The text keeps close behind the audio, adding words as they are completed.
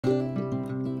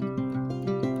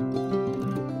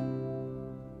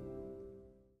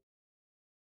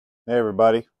Hey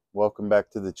everybody, welcome back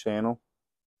to the channel.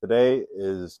 Today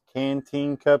is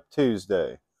Canteen Cup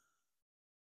Tuesday.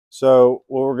 So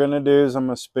what we're going to do is I'm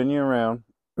going to spin you around.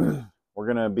 We're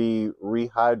going to be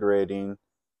rehydrating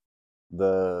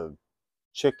the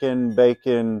chicken,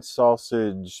 bacon,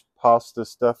 sausage, pasta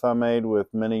stuff I made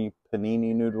with mini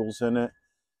panini noodles in it.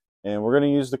 And we're going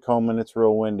to use the Coleman. It's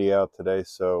real windy out today,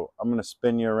 so I'm going to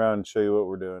spin you around and show you what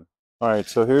we're doing. Alright,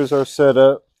 so here's our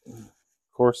setup.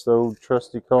 Of course, the old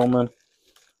trusty Coleman.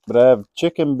 But I have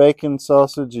chicken, bacon,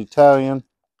 sausage, Italian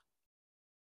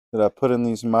that I put in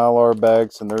these Mylar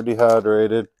bags, and they're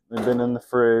dehydrated. They've been in the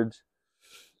fridge.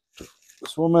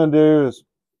 So what I'm going to do is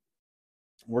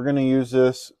we're going to use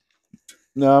this.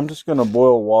 Now I'm just going to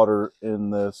boil water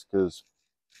in this because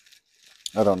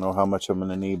I don't know how much I'm going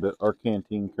to need, but our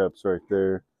canteen cup's right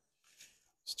there.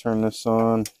 Let's turn this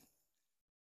on.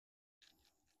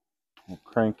 We'll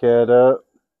crank that up.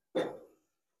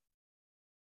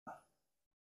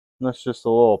 That's just a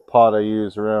little pot I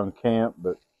use around camp,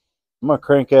 but I'm going to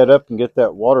crank that up and get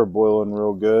that water boiling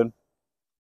real good.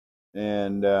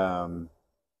 And I'll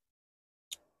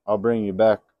bring you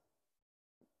back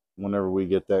whenever we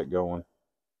get that going.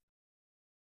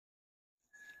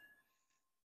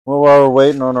 Well, while we're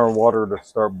waiting on our water to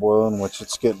start boiling, which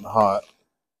it's getting hot,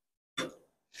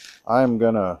 I'm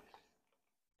going to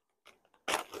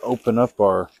open up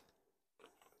our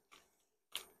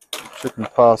chicken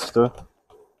pasta.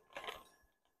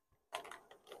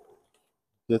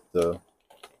 Get the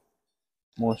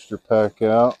moisture pack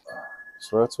out.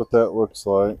 So that's what that looks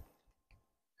like.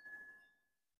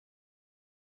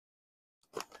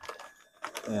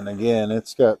 And again,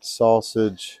 it's got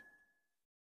sausage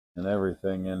and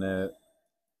everything in it.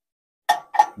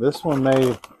 This one may, I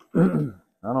don't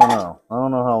know. I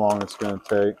don't know how long it's going to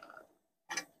take.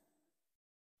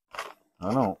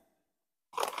 I don't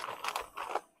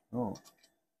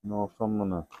know if I'm going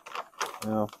to,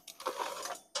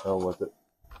 hell with it.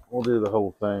 We'll do the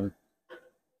whole thing.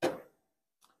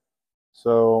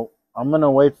 So I'm going to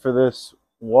wait for this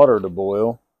water to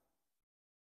boil.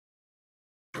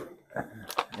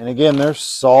 And again, there's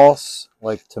sauce,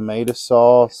 like tomato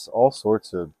sauce, all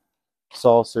sorts of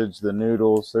sausage, the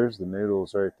noodles. There's the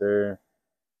noodles right there.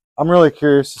 I'm really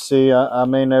curious to see. I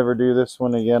may never do this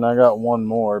one again. I got one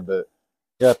more, but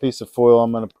got a piece of foil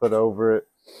I'm going to put over it.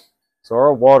 So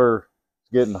our water is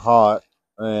getting hot,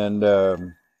 and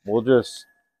we'll just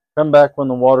come back when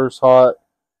the water's hot.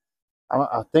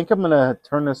 I think I'm going to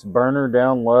turn this burner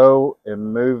down low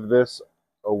and move this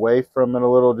away from it a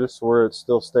little just so where it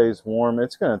still stays warm.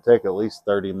 It's going to take at least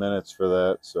 30 minutes for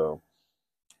that, so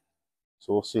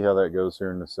we'll see how that goes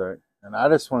here in a sec. And I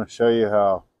just want to show you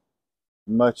how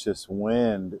much this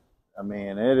wind, I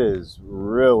mean, it is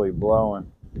really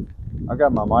blowing. I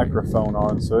got my microphone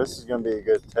on, so this is going to be a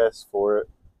good test for it.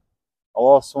 I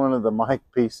lost one of the mic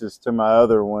pieces to my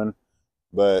other one,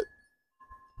 but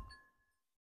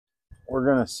we're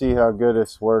going to see how good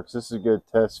this works. This is a good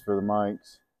test for the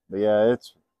mics. But yeah,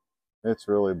 it's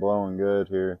really blowing good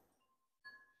here.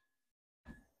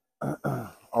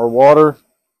 Our water,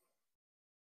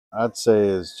 I'd say,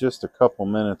 is just a couple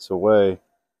minutes away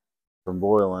from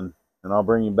boiling. And I'll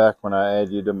bring you back when I add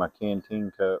you to my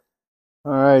canteen cup.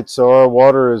 Alright, so our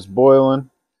water is boiling.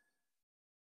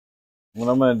 What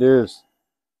I'm going to do is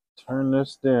turn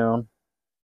this down.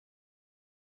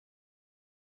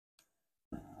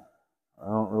 I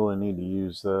don't really need to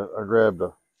use that. I grabbed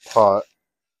a pot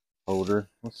holder.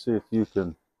 Let's see if you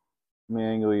can, let me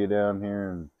angle you down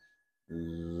here and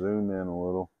zoom in a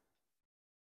little.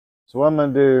 So what I'm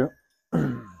going to do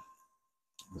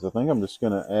is I think I'm just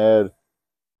going to add,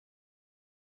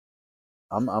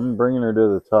 I'm bringing her to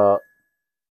the top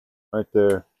right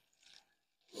there.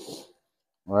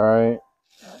 All right,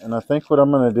 and I think what I'm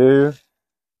going to do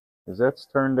is that's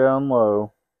turned down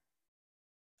low.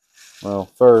 Well,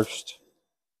 first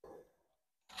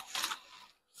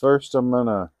I'm going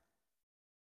to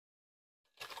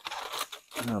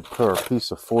put a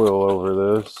piece of foil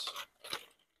over this.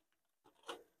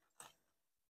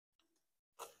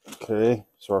 Okay,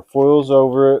 so our foil's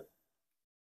over it.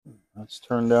 Let's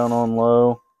turn down on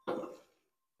low.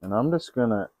 And I'm just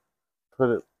going to put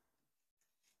it,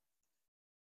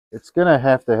 it's going to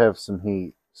have some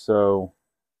heat. So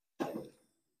I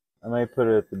may put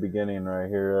it at the beginning right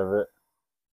here of it.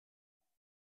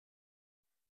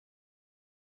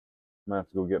 I'm going to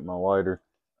have to go get my lighter.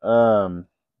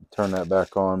 Turn that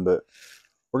back on, but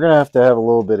we're going to have a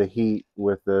little bit of heat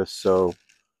with this, so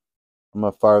I'm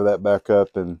going to fire that back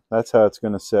up, and that's how it's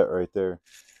going to set right there.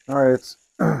 Alright, it's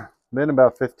been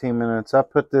about 15 minutes. I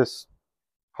put this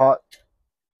hot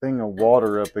thing of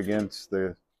water up against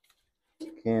the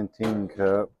canteen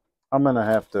cup. I'm going to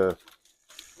have to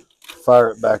fire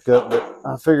it back up, but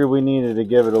I figured we needed to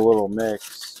give it a little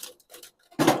mix.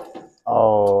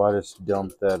 Oh, I just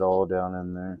dumped that all down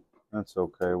in there. That's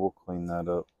okay. We'll clean that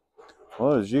up.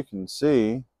 Well, as you can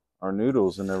see, our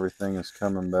noodles and everything is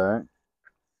coming back.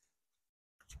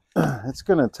 It's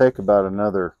going to take about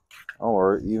another,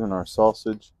 or even our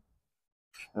sausage.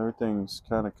 Everything's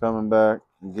kind of coming back.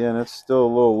 Again, it's still a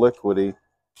little liquidy.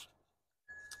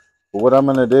 But what I'm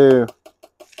going to do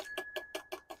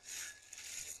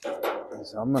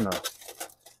is I'm going to,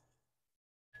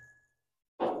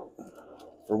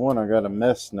 for one, I got a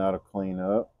mess now to clean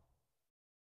up.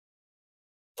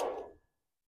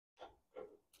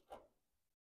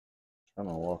 Trying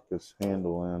to lock this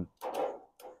handle in.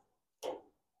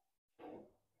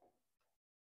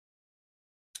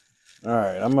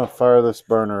 Alright, I'm going to fire this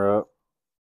burner up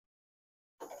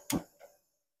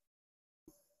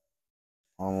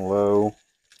on low.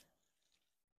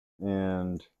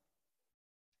 And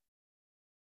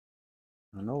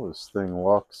I know this thing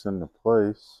locks into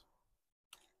place.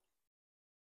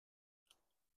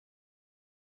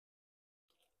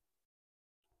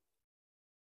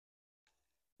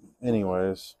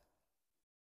 Anyways.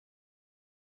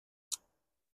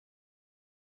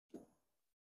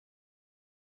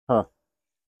 Huh.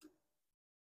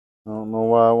 I don't know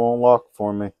why it won't lock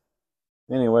for me.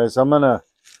 Anyways, I'm gonna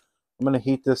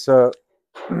heat this up.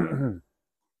 And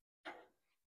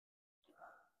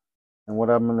what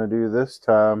I'm gonna do this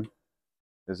time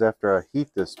is after I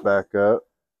heat this back up,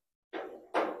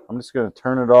 I'm just gonna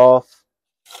turn it off,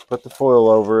 put the foil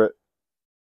over it,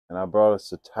 and I brought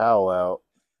us a towel out,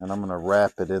 and I'm gonna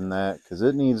wrap it in that because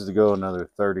it needs to go another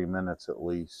 30 minutes at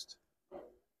least.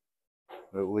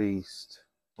 At least.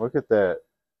 Look at that.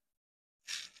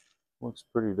 Looks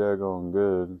pretty daggone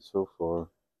good so far.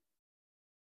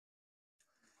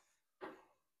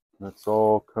 That's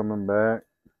all coming back.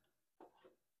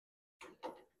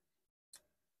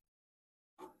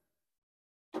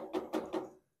 So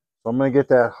I'm going to get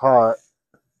that hot.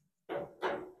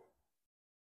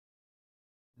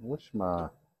 Wish my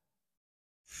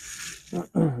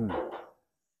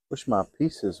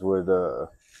pieces would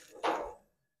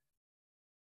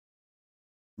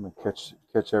I'm going to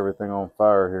catch everything on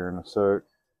fire here in a sec.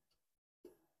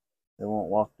 They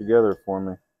won't lock together for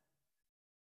me.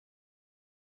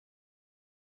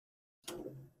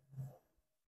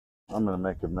 I'm going to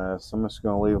make a mess. I'm just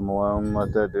going to leave them alone and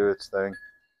let that do its thing.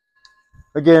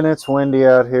 Again, it's windy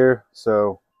out here,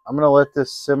 so I'm going to let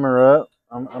this simmer up.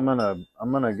 I'm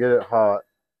gonna get it hot,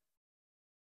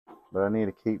 but I need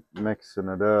to keep mixing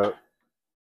it up.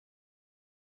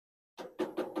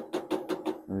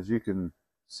 As you can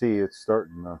see, it's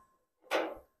starting to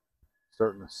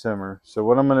simmer. So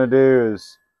what I'm gonna do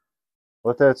is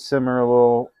let that simmer a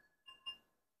little,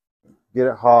 get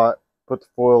it hot, put the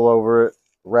foil over it,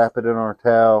 wrap it in our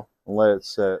towel, and let it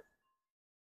set.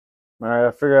 All right,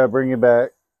 I figured I'd bring you back.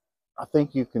 I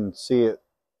think you can see it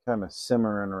kind of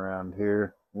simmering around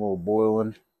here, a little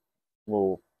boiling, a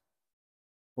little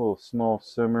small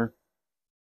simmer.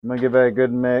 I'm gonna give that a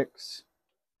good mix.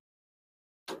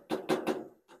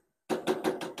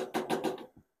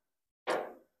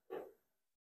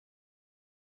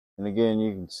 And again,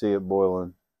 you can see it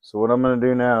boiling. So what I'm going to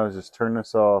do now is just turn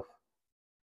this off.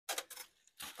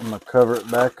 I'm going to cover it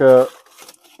back up.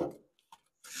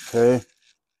 Okay.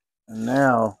 And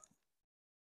now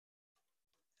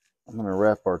I'm going to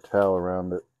wrap our towel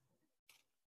around it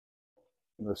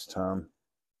this time.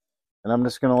 And I'm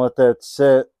just going to let that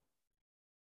sit.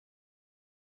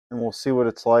 And we'll see what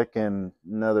it's like in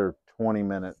another 20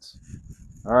 minutes.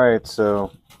 Alright,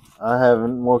 so I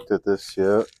haven't looked at this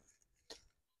yet.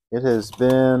 It's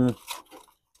been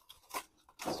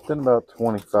about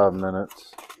 25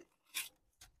 minutes.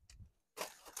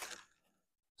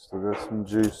 Still got some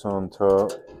juice on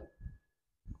top.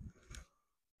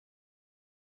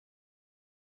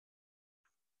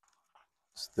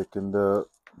 It's thickened up.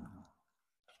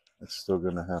 It's still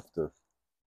gonna have to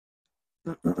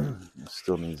it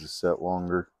still needs to set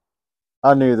longer.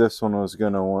 I knew this one was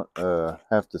gonna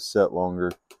have to set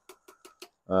longer.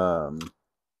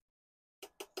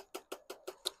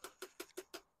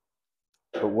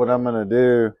 But what I'm gonna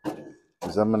do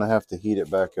is I'm gonna have to heat it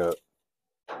back up.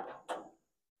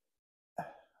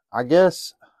 I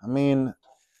guess, I mean,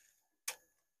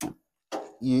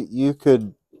 you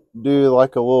could do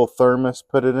like a little thermos,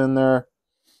 put it in there.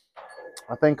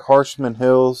 I think Harshman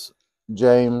Hills,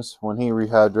 James, when he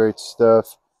rehydrates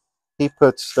stuff, he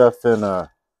puts stuff in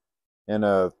a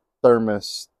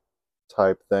thermos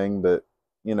type thing. But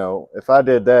you know, if I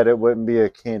did that, it wouldn't be a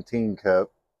canteen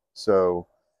cup. So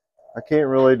I can't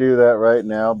really do that right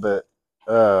now. But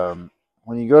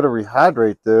when you go to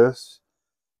rehydrate this,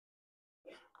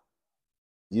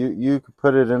 you could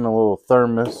put it in a little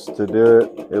thermos to do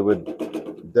it. It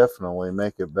would definitely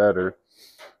make it better.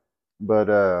 But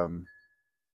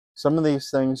some of these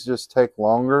things just take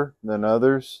longer than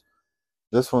others.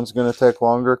 This one's going to take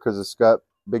longer because it's got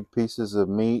big pieces of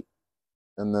meat,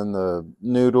 and then the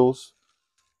noodles.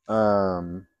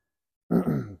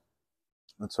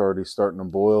 It's already starting to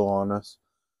boil on us.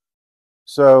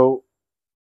 So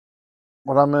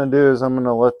what I'm going to do is I'm going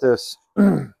to let this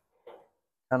kind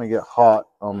of get hot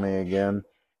on me again.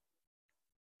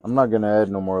 I'm not going to add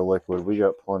no more liquid. We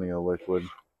got plenty of liquid.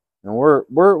 And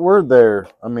we're there.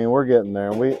 I mean, we're getting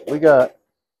there. We got,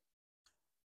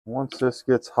 once this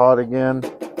gets hot again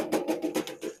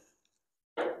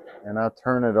and I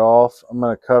turn it off, I'm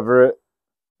going to cover it.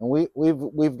 And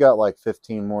we've got like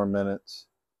 15 more minutes.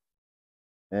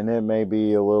 And it may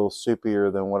be a little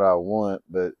soupier than what I want,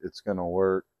 but it's going to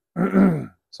work. So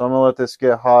I'm going to let this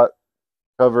get hot,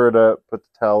 cover it up, put the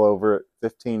towel over it.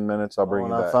 15 minutes, I'll bring it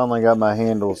back. I finally got my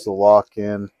handles to lock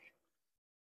in.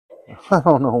 I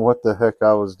don't know what the heck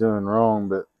I was doing wrong,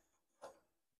 but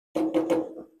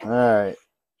all right.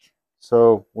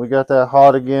 So we got that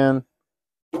hot again.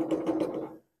 I'm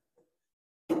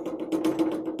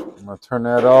going to turn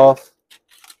that off.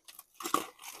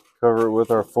 Cover it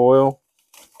with our foil.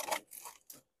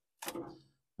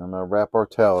 I'm going to wrap our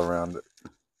towel around it.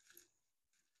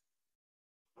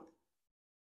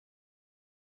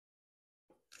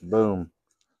 Boom.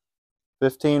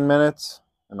 15 minutes,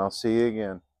 and I'll see you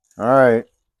again. All right.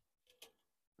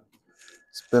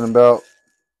 It's been about,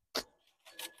 I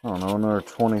don't know, another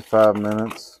 25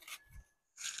 minutes.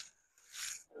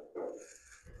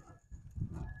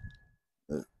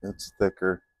 It's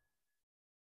thicker.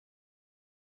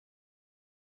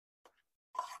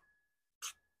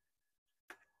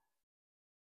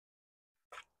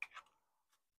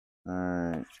 All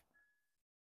right.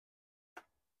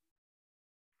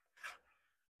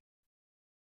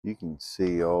 You can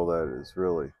see all that is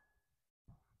really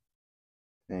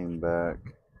came back.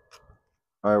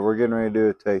 All right, we're getting ready to do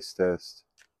a taste test.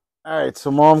 All right,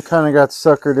 so Mom kind of got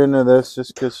suckered into this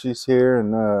just because she's here,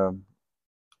 and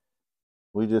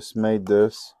we just made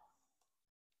this.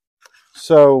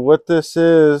 So what this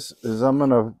is I'm going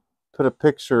to put a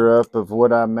picture up of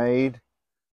what I made.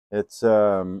 It's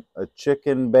a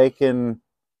chicken bacon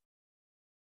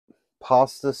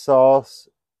pasta sauce,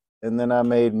 and then I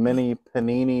made mini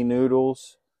panini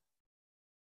noodles.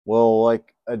 Well,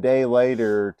 like a day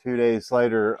later, 2 days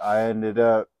later, I ended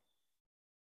up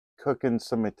cooking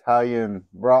some Italian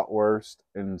bratwurst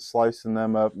and slicing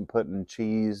them up and putting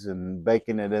cheese and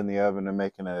baking it in the oven and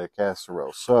making it a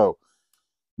casserole. So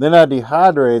then I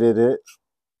dehydrated it,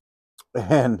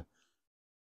 and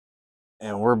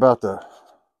we're about to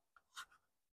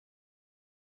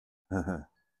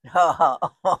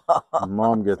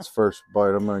Mom gets first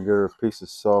bite. I'm gonna get her a piece of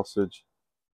sausage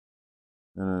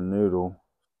and a noodle.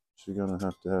 She's gonna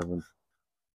have to have a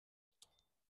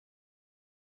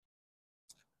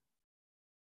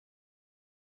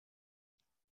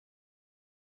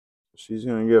She's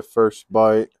gonna get first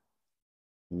bite.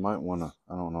 You might wanna,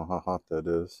 I don't know how hot that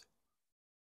is.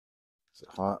 Is it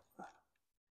hot?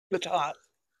 It's hot.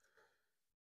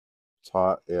 It's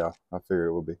hot, yeah. I figured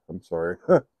it would be. I'm sorry.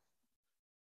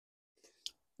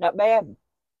 Not bad.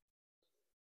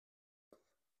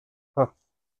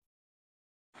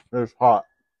 It's hot.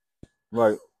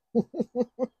 Like,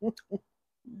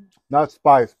 not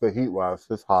spice, but heat wise,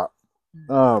 it's hot.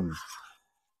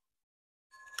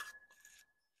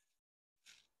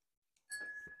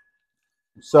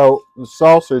 So the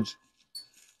sausage,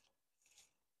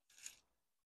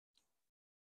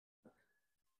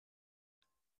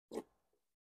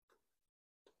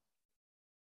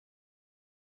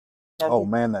 oh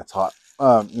man, that's hot.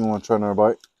 You want to try another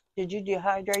bite? Did you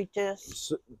dehydrate this?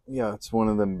 So, yeah, it's one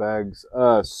of them bags.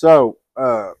 I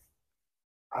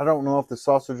don't know if the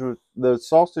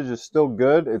sausage is still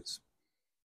good.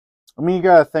 I mean, you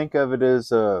gotta think of it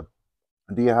as a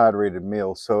dehydrated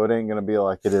meal, so it ain't gonna be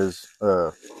like it is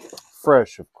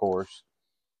fresh, of course.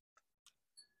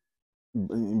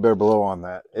 You better blow on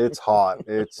that. It's hot.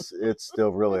 It's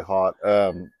still really hot.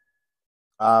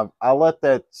 I let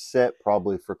that set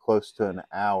probably for close to an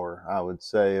hour. I would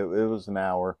say it was an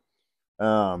hour.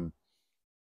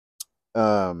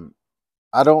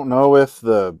 I don't know if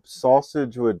the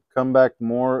sausage would come back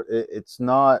more. It's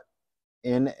not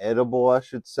inedible, I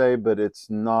should say, but it's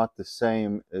not the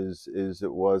same as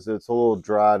it was. It's a little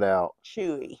dried out,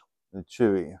 Chewy. and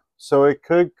chewy. So it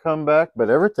could come back, but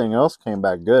everything else came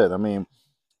back good. I mean,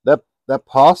 that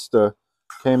pasta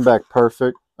came back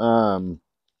perfect.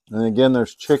 And again,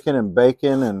 there's chicken and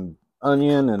bacon and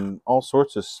onion and all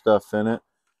sorts of stuff in it.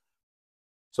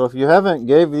 So if you haven't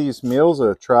gave these meals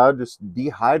a try, just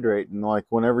dehydrating. Like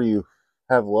whenever you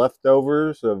have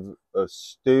leftovers of a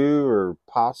stew or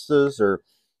pastas, or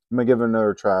I'm gonna give it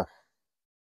another try.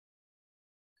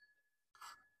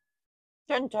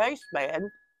 Doesn't taste bad.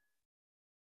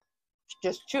 It's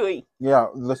just chewy. Yeah,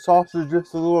 the sauce is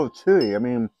just a little chewy. I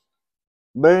mean,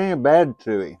 but it ain't bad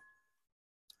chewy.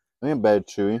 It ain't bad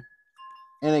chewy.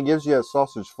 And it gives you that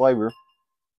sausage flavor.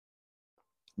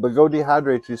 But go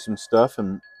dehydrate you some stuff,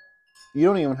 and you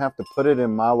don't even have to put it in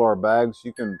Mylar bags.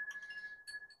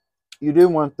 You do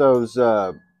want those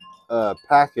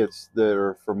packets that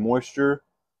are for moisture,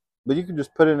 but you can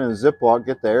just put it in a Ziploc,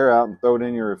 get the air out, and throw it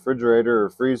in your refrigerator or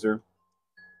freezer.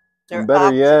 And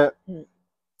better yet,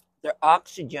 they're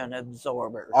oxygen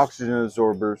absorbers. Oxygen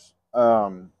absorbers.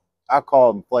 I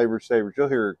call them flavor savers.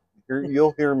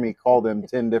 You'll hear me call them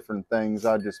 10 different things.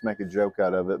 I just make a joke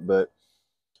out of it,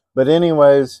 but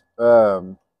anyways,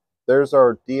 there's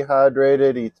our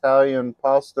dehydrated Italian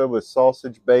pasta with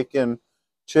sausage, bacon,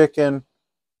 chicken,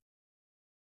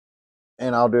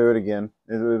 and I'll do it again.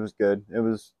 It was good. It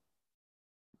was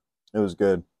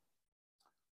good.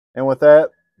 And with that,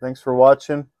 thanks for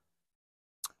watching.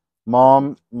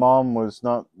 Mom was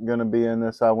not going to be in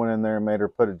this. I went in there and made her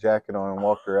put a jacket on and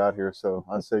walked her out here. So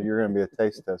I said, you're going to be a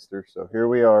taste tester. So here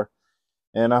we are.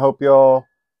 And I hope y'all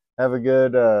have a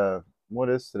good, what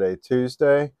is today?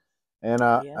 Tuesday. And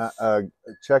Yes.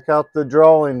 check out the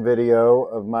drawing video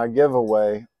of my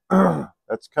giveaway.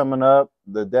 That's coming up.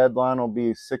 The deadline will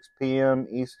be 6 p.m.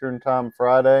 Eastern Time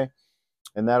Friday.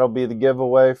 And that'll be the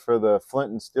giveaway for the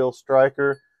Flint and Steel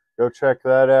Striker. Go check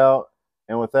that out.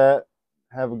 And with that,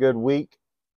 have a good week,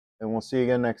 and we'll see you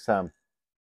again next time.